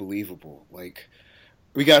was unbelievable. Like,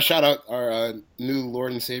 we got to shout out our new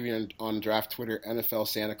Lord and Savior on draft Twitter, NFL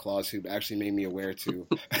Santa Claus, who actually made me aware to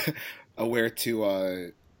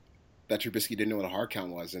that Trubisky didn't know what a hard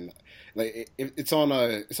count was, and like it's on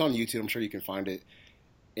YouTube. I'm sure you can find it,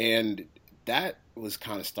 and that was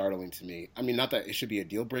kind of startling to me. I mean, not that it should be a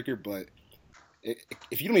deal breaker, but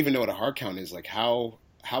if you don't even know what a hard count is, like how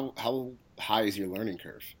high is your learning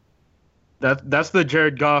curve? That's the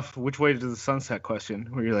Jared Goff which way to the sunset question,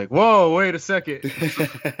 where you're like, whoa, wait a second,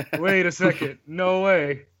 no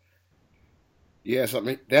way. Yeah, so I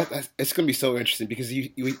mean, it's going to be so interesting because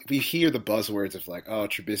we hear the buzzwords of like, oh,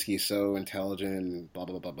 Trubisky is so intelligent and blah,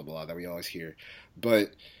 blah, blah, blah, blah, that we always hear.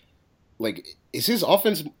 But, like, is his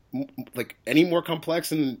offense, like, any more complex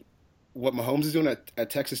than what Mahomes is doing at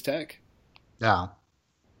Texas Tech? Yeah.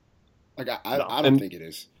 Like, I don't think it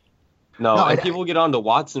is. No, and people get on to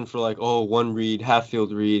Watson for like, oh, one read, half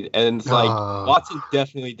field read. And it's like, Watson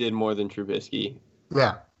definitely did more than Trubisky.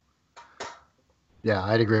 Yeah. Yeah,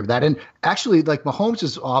 I'd agree with that. And actually, like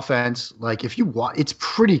Mahomes' offense, like if you want, it's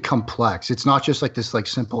pretty complex. It's not just like this like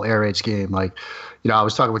simple air raid scheme. Like, I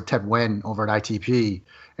was talking with Ted Wynn over at ITP,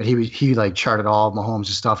 and he like charted all Mahomes'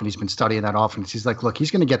 stuff, and he's been studying that offense. He's like, look,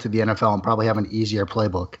 he's going to get to the NFL and probably have an easier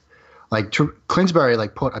playbook. Like Clinsbury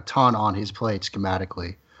like put a ton on his plate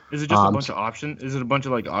schematically. Is it just a bunch of option? Is it a bunch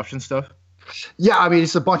of like option stuff? Yeah, I mean,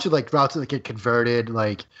 it's a bunch of like routes that get converted,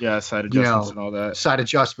 like Yeah, side adjustments and all that. side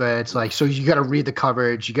adjustments. Like, so you got to read the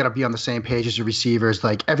coverage, you got to be on the same page as your receivers.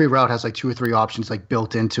 Like, every route has like 2 or 3 options like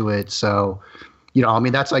built into it. So, I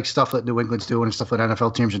mean, that's like stuff that New England's doing and stuff that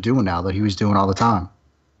NFL teams are doing now that he was doing all the time.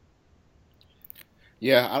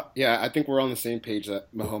 Yeah, I think we're on the same page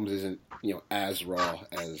that Mahomes isn't, as raw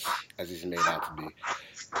as he's made out to be.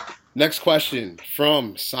 Next question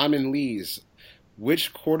from Simon Lees.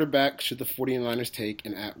 Which quarterback should the 49ers take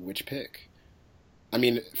and at which pick? I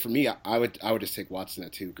mean, for me, I would just take Watson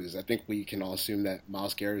at 2 because I think we can all assume that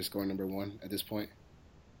Myles Garrett is going number 1 at this point.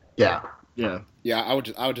 Yeah. Yeah. Yeah, I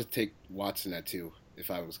would just take Watson at 2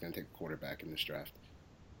 if I was going to take a quarterback in this draft.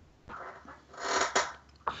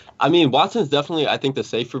 I mean, Watson's definitely, I think, the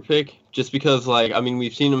safer pick, just because, like, I mean,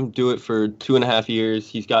 we've seen him do it for 2.5 years.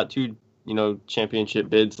 He's got 2, championship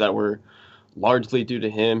bids that were largely due to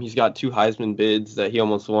him. He's got 2 Heisman bids that he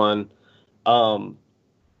almost won. And,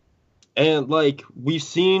 like, we've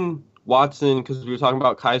seen Watson, because we were talking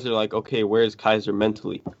about Kizer, like, okay, where's Kizer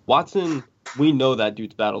mentally? Watson, we know that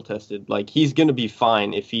dude's battle-tested. Like, he's going to be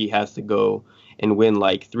fine if he has to go and win,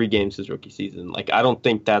 like, 3 games his rookie season. Like, I don't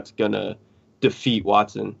think that's going to defeat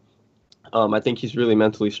Watson. I think he's really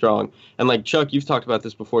mentally strong. And, like, Chuck, you've talked about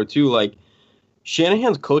this before, too. Like,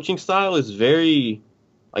 Shanahan's coaching style is very,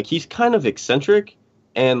 like, he's kind of eccentric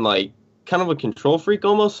and, like, kind of a control freak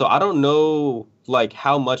almost. So I don't know, like,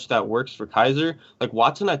 how much that works for Kizer. Like,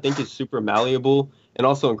 Watson, I think, is super malleable and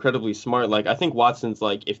also incredibly smart. Like, I think Watson's,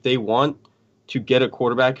 like, if they want to get a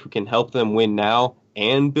quarterback who can help them win now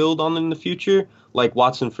and build on in the future, like,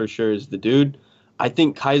 Watson for sure is the dude. I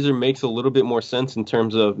think Kizer makes a little bit more sense in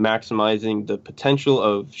terms of maximizing the potential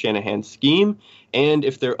of Shanahan's scheme, and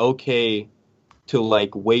if they're okay to,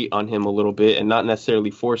 like, wait on him a little bit and not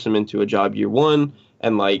necessarily force him into a job year 1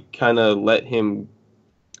 and, like, kind of let him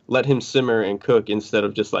simmer and cook instead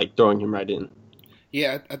of just, like, throwing him right in.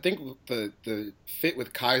 Yeah, I think the fit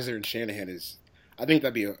with Kizer and Shanahan is, I think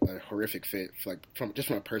that'd be a horrific fit, like from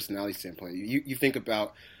a personality standpoint. You think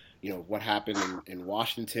about, what happened in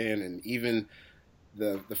Washington and even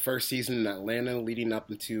the first season in Atlanta leading up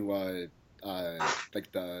into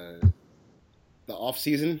like the off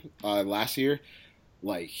season last year.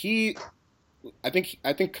 Like I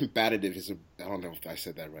think combative is I don't know if I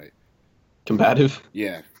said that right. Combative?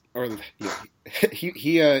 Yeah. Or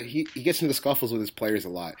he gets into scuffles with his players a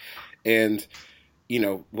lot. And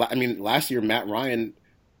I mean, last year Matt Ryan,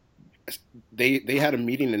 they had a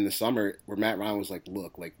meeting in the summer where Matt Ryan was like,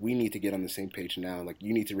 look, like, we need to get on the same page now. Like,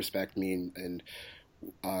 you need to respect me and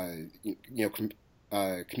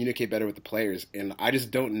communicate better with the players. And I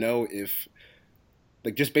just don't know if,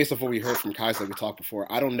 like, just based off what we heard from Kizer, like we talked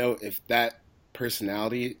before, I don't know if that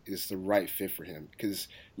personality is the right fit for him. Because,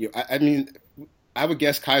 I mean, I would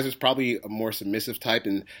guess Kaiser's probably a more submissive type,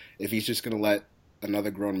 and if he's just going to let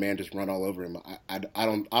another grown man just run all over him, I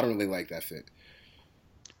don't really like that fit.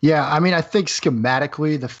 Yeah, I mean, I think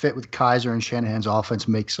schematically the fit with Kizer and Shanahan's offense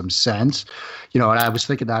makes some sense, and I was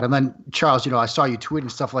thinking that. And then, Charles, I saw you tweeting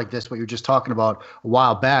stuff like this, what you were just talking about a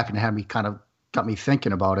while back, and had me kind of got me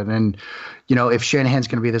thinking about it. And, if Shanahan's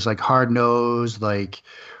going to be this, like, hard-nosed, like,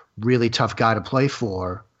 really tough guy to play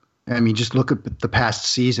for, I mean, just look at the past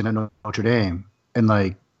season in Notre Dame and,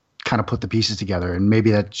 like, kind of put the pieces together. And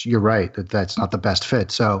maybe you're right, that's not the best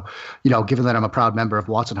fit. So, given that I'm a proud member of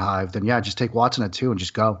Watson Hive, then yeah, just take Watson at 2 and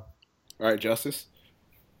just go. All right, Justice.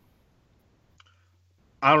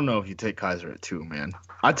 I don't know if you take Kizer at 2, man.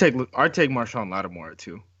 I'd take Marshawn Lattimore at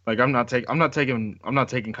 2. Like, I'm not taking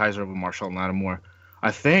Kizer over Marshawn Lattimore.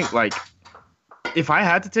 I think, like, if I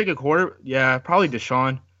had to take a quarter, yeah, probably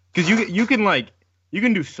Deshaun, because you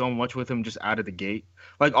can do so much with him just out of the gate.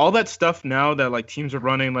 Like, all that stuff now that, like, teams are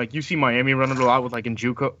running, like, you see Miami running a lot with, like,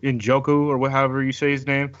 Njoku or however you say his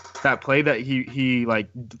name. That play that he like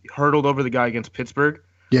hurdled over the guy against Pittsburgh.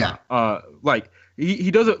 Yeah. Like,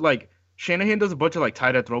 he does it, like, Shanahan does a bunch of, like,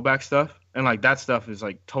 tight end throwback stuff, and, like, that stuff is,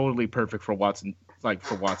 like, totally perfect for Watson,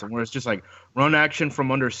 where it's just, like, run action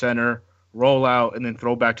from under center, roll out, and then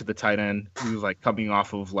throw back to the tight end who's, like, coming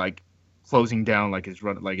off of, like, closing down, like, his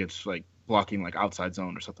run, like, it's, like, blocking, like, outside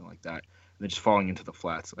zone or something like that. And then just falling into the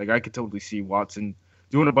flats. Like, I could totally see Watson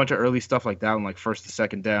doing a bunch of early stuff like that on, like, first and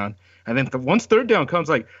second down. And then once third down comes,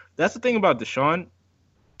 like, that's the thing about Deshaun.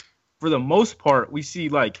 for the most part, we see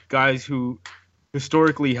like guys who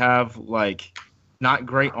historically have like not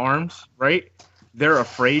great arms, right? They're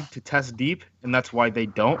afraid to test deep, and that's why they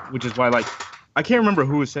don't. Which is why, like, I can't remember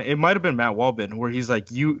who was saying it. Might have been Matt Waldman, where he's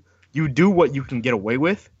like, you do what you can get away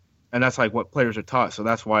with, and that's like what players are taught. So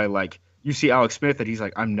that's why, like, you see Alex Smith, and he's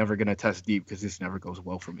like, I'm never gonna test deep because this never goes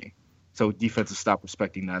well for me. So defenses stop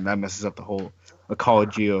respecting that, and that messes up the whole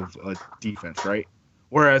ecology of defense, right?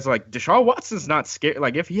 Whereas like Deshaun Watson's not scared.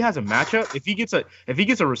 Like if he has a matchup, if he gets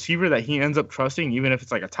a receiver that he ends up trusting, even if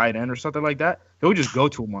it's like a tight end or something like that, he'll just go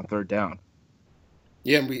to him on third down.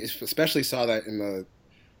 Yeah, and we especially saw that in the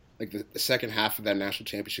second half of that national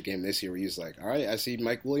championship game this year, where he was like, "All right, I see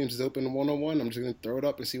Mike Williams is open 1-on-1. I'm just going to throw it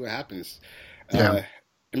up and see what happens." Yeah.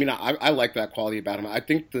 I mean, I like that quality about him. I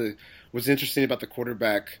think what's interesting about the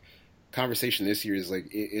quarterback conversation this year is like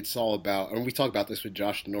it's all about, and we talked about this with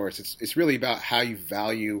Josh Norris. It's really about how you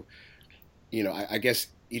value, I guess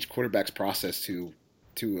each quarterback's process to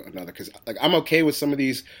another. Because like I'm okay with some of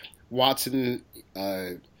these Watson,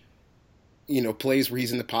 plays where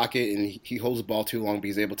he's in the pocket and he holds the ball too long, but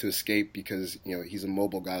he's able to escape because he's a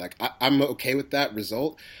mobile guy. Like I'm okay with that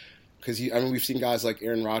result. Because we've seen guys like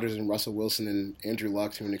Aaron Rodgers and Russell Wilson and Andrew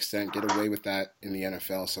Luck to an extent get away with that in the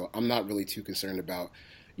NFL. So I'm not really too concerned about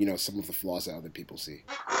some of the flaws that other people see.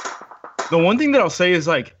 The one thing that I'll say is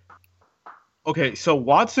like, okay, so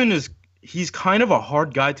Watson he's kind of a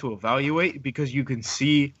hard guy to evaluate because you can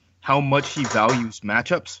see how much he values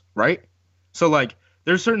matchups, right? So like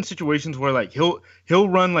there's certain situations where like he'll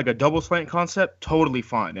run like a double slant concept totally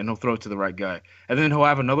fine and he'll throw it to the right guy. And then he'll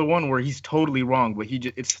have another one where he's totally wrong, but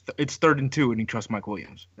it's 3rd and 2 and he trusts Mike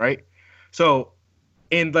Williams, right? So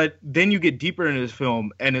then you get deeper into his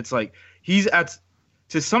film and it's like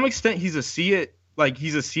to some extent he's a see it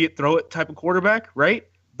throw it type of quarterback, right?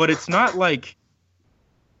 But it's not like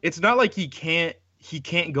he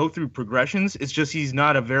can't go through progressions. It's just he's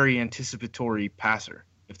not a very anticipatory passer,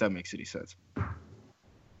 if that makes any sense.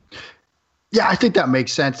 Yeah, I think that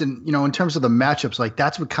makes sense. And, in terms of the matchups, like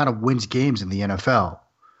that's what kind of wins games in the NFL.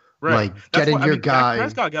 Right. Like getting your guy. Dak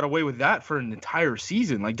Prescott got away with that for an entire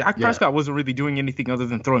season. Like Dak Prescott wasn't really doing anything other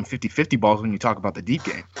than throwing 50-50 balls when you talk about the deep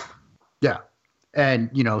game. Yeah. And,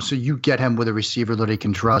 so you get him with a receiver that he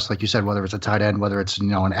can trust, like you said, whether it's a tight end, whether it's,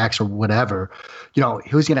 an X or whatever,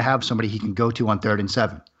 who's going to have somebody he can go to on 3rd and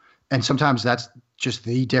 7. And sometimes that's just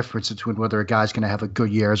the difference between whether a guy's going to have a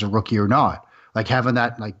good year as a rookie or not. Like having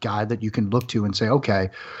that like guy that you can look to and say, okay,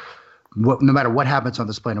 no matter what happens on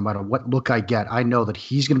this play, no matter what look I get, I know that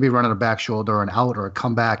he's going to be running a back shoulder or an out or a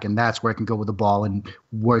comeback, and that's where I can go with the ball, and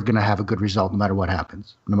we're going to have a good result no matter what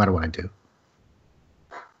happens, no matter what I do.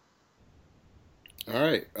 All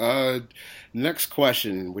right. Next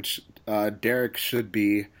question, which Derek should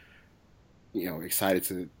be,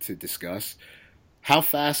 excited to discuss. How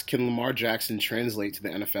fast can Lamar Jackson translate to the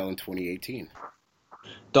NFL in 2018?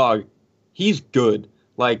 Dog, he's good.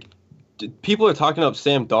 Like, people are talking up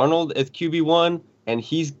Sam Darnold as QB1, and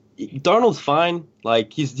Darnold's fine.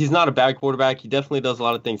 Like, he's not a bad quarterback. He definitely does a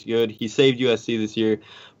lot of things good. He saved USC this year.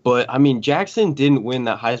 But, I mean, Jackson didn't win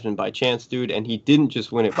that Heisman by chance, dude, and he didn't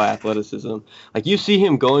just win it by athleticism. Like, you see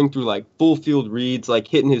him going through, like, full field reads, like,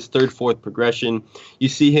 hitting his 3rd, 4th progression. You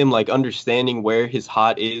see him, like, understanding where his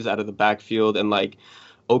hot is out of the backfield and, like,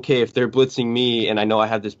 okay, if they're blitzing me and I know I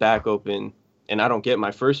have this back open and I don't get my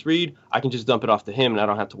first read, I can just dump it off to him and I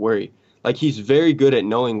don't have to worry. Like, he's very good at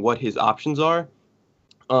knowing what his options are.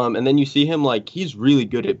 And then you see him, like, he's really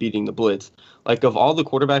good at beating the blitz. Like, of all the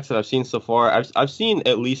quarterbacks that I've seen so far, I've seen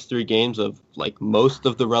at least 3 games of, like, most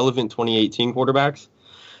of the relevant 2018 quarterbacks.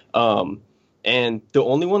 And the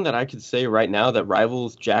only one that I could say right now that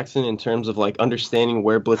rivals Jackson in terms of, like, understanding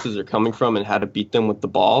where blitzes are coming from and how to beat them with the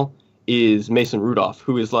ball is Mason Rudolph,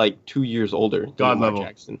 who is, like, 2 years older than Lamar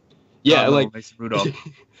Jackson. Yeah, like Mason Rudolph.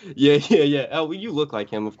 yeah. Oh, well, you look like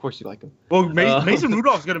him. Of course, you like him. Well, Mason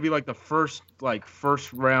Rudolph's gonna be like the first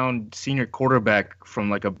round senior quarterback from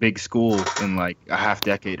like a big school in like a half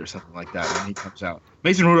decade or something like that when he comes out.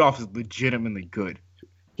 Mason Rudolph is legitimately good.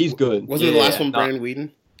 He's good. Wasn't the last one Brandon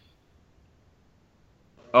Whedon?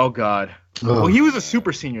 Oh God. Well, he was a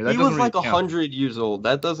super senior. That he was doesn't like really count. 100 years old.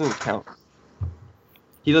 That doesn't count.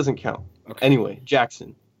 He doesn't count. Okay. Anyway,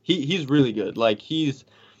 Jackson. He's really good. Like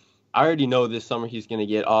I already know this summer he's going to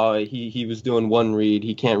get, he was doing one read.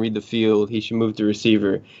 He can't read the field. He should move to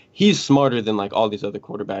receiver. He's smarter than, like, all these other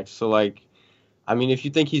quarterbacks. So, like, I mean, if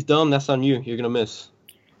you think he's dumb, that's on you. You're going to miss.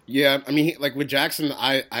 Yeah, I mean, like, with Jackson,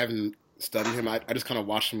 I haven't studied him. I just kind of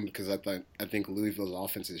watched him because I think Louisville's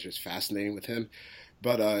offense is just fascinating with him.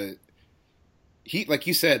 But he, like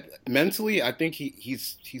you said, mentally, I think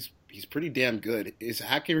he's pretty damn good. His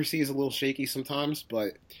accuracy is a little shaky sometimes,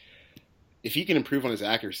 but if he can improve on his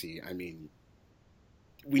accuracy, I mean,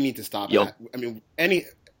 we need to stop. Yep.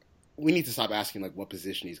 We need to stop asking like what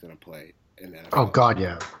position he's going to play in the NFL. Oh God,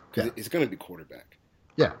 yeah. 'Cause Yeah. it's going to be quarterback.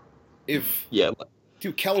 Yeah. Yeah.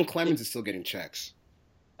 Dude, Kellen Clemens is still getting checks.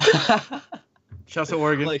 Shouts to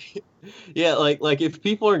Oregon. Like, yeah, like if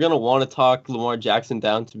people are gonna want to talk Lamar Jackson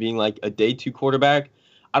down to being like a day 2 quarterback,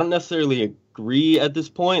 I don't necessarily agree at this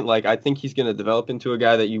point. Like, I think he's gonna develop into a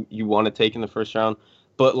guy that you want to take in the first round.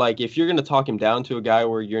 But like, if you're gonna talk him down to a guy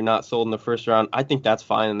where you're not sold in the first round, I think that's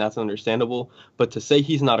fine and that's understandable. But to say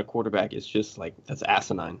he's not a quarterback is just like that's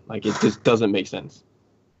asinine. Like, it just doesn't make sense.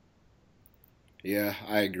 Yeah,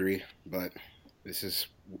 I agree, but this is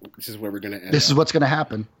where we're going to end. This is what's going to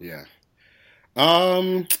happen. Yeah.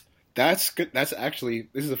 That's good. That's actually,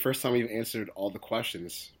 this is the first time we've answered all the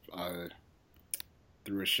questions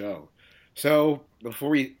through a show. So before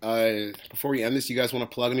we end this, you guys want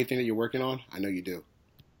to plug anything that you're working on? I know you do.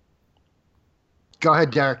 Go ahead,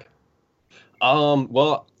 Derek.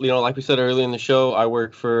 Well, like we said earlier in the show, I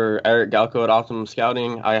work for Eric Galco at Optimum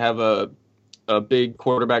Scouting. I have a big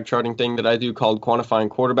quarterback charting thing that I do called Quantifying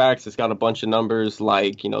Quarterbacks. It's got a bunch of numbers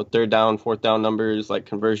like, third down, fourth down numbers, like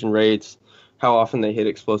conversion rates, how often they hit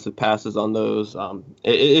explosive passes on those.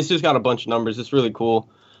 It's just got a bunch of numbers. It's really cool.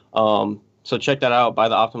 So check that out. Buy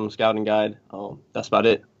the Optimum Scouting Guide. That's about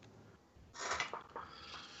it.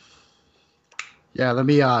 Yeah, let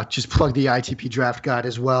me just plug the ITP Draft Guide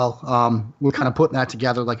as well. We're kind of putting that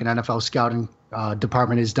together like an NFL scouting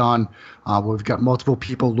department is done. We've got multiple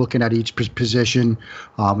people looking at each position.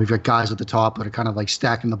 We've got guys at the top that are kind of like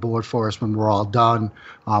stacking the board for us when we're all done.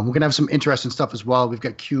 We're going to have some interesting stuff as well. We've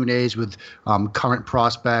got Q&As with current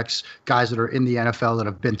prospects, guys that are in the NFL that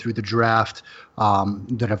have been through the draft,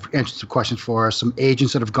 that have answered some questions for us, some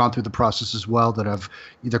agents that have gone through the process as well that have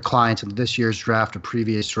either clients in this year's draft or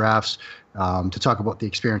previous drafts. To talk about the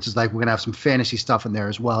experiences. Like, we're going to have some fantasy stuff in there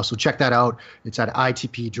as well. So check that out. It's at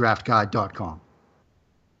itpdraftguide.com.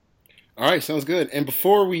 All right, sounds good. And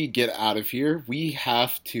before we get out of here, we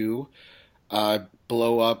have to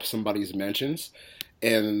blow up somebody's mentions.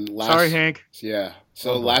 And Sorry, Hank. Yeah.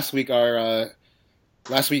 So last week, who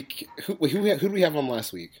do we have on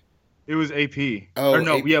last week? It was AP. Oh, or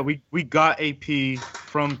no, AP. yeah, we got AP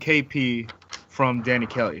from KP from Danny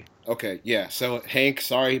Kelly. Okay, yeah. So, Hank,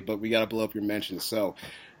 sorry, but we got to blow up your mentions. So,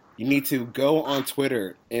 you need to go on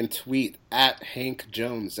Twitter and tweet at Hank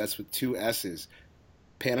Jones. That's with 2 S's.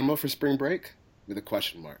 Panama for spring break with a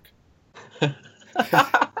question mark. Yeah,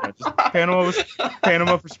 just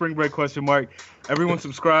Panama for spring break question mark. Everyone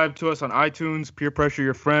subscribe to us on iTunes. Peer pressure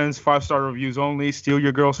your friends. 5-star reviews only. Steal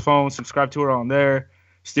your girl's phone. Subscribe to her on there.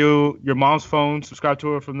 Steal your mom's phone. Subscribe to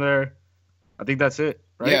her from there. I think that's it,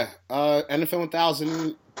 right? Yeah. NFL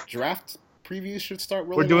 1000 draft previews should start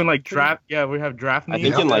rolling. We're doing out like draft. Yeah, we have draft I needs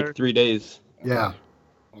think in out like there. 3 days. Yeah.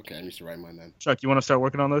 Okay, I need to write mine then. Chuck, you want to start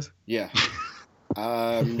working on this? Yeah.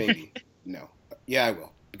 Maybe. No. Yeah, I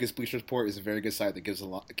will. Because Bleacher Report is a very good site that gives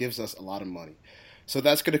us a lot of money. So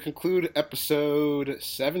that's going to conclude episode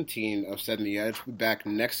 17 of Setting the Edge. We'll be back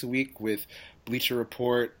next week with Bleacher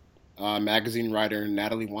Report magazine writer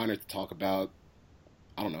Natalie Weiner to talk about,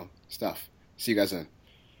 I don't know, stuff. See you guys then.